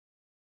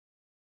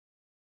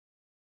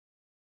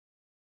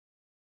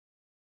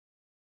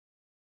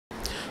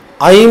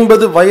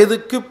50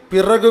 வயதுக்கு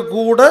பிறகு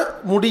கூட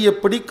முடி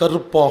எப்படி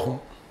கருப்பாகும்?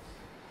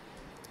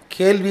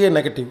 கேள்வியே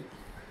நெகட்டிவ்.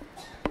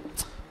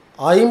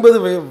 50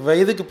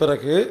 வயதுக்கு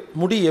பிறகு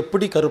முடி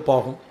எப்படி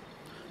கருப்பாகும்?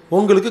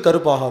 உங்களுக்கு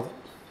கருப்பாகாது.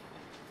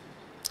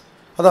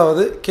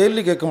 அதாவது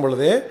கேள்வி கேட்கும்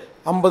பொழுதே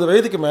 50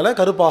 வயதுக்கு மேலே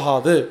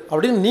கருப்பாகாது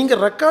அப்படின்னு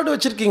நீங்கள் ரெக்கார்டு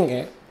வச்சுருக்கீங்க.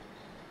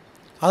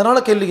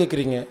 அதனால் கேள்வி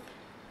கேட்குறீங்க.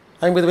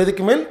 50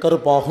 வயதுக்கு மேல்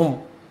கருப்பாகும்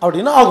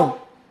அப்படின்னா ஆகும்,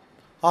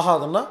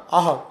 ஆகாதுன்னா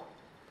ஆகாது.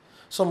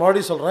 ஸோ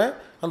மறுபடியும் சொல்கிறேன்,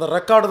 அந்த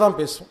ரெக்கார்டு தான்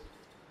பேசும்.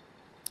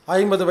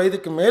 50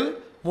 வயதுக்கு மேல்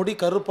முடி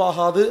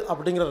கருப்பாகாது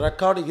அப்படிங்கிற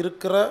ரெக்கார்டு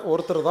இருக்கிற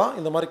ஒருத்தர் தான்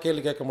இந்த மாதிரி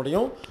கேள்வி கேட்க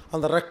முடியும்.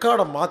 அந்த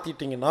ரெக்கார்டை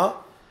மாற்றிட்டிங்கன்னா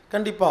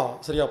கண்டிப்பாக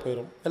சரியாக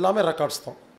போயிடும். எல்லாமே ரெக்கார்ட்ஸ் தான்.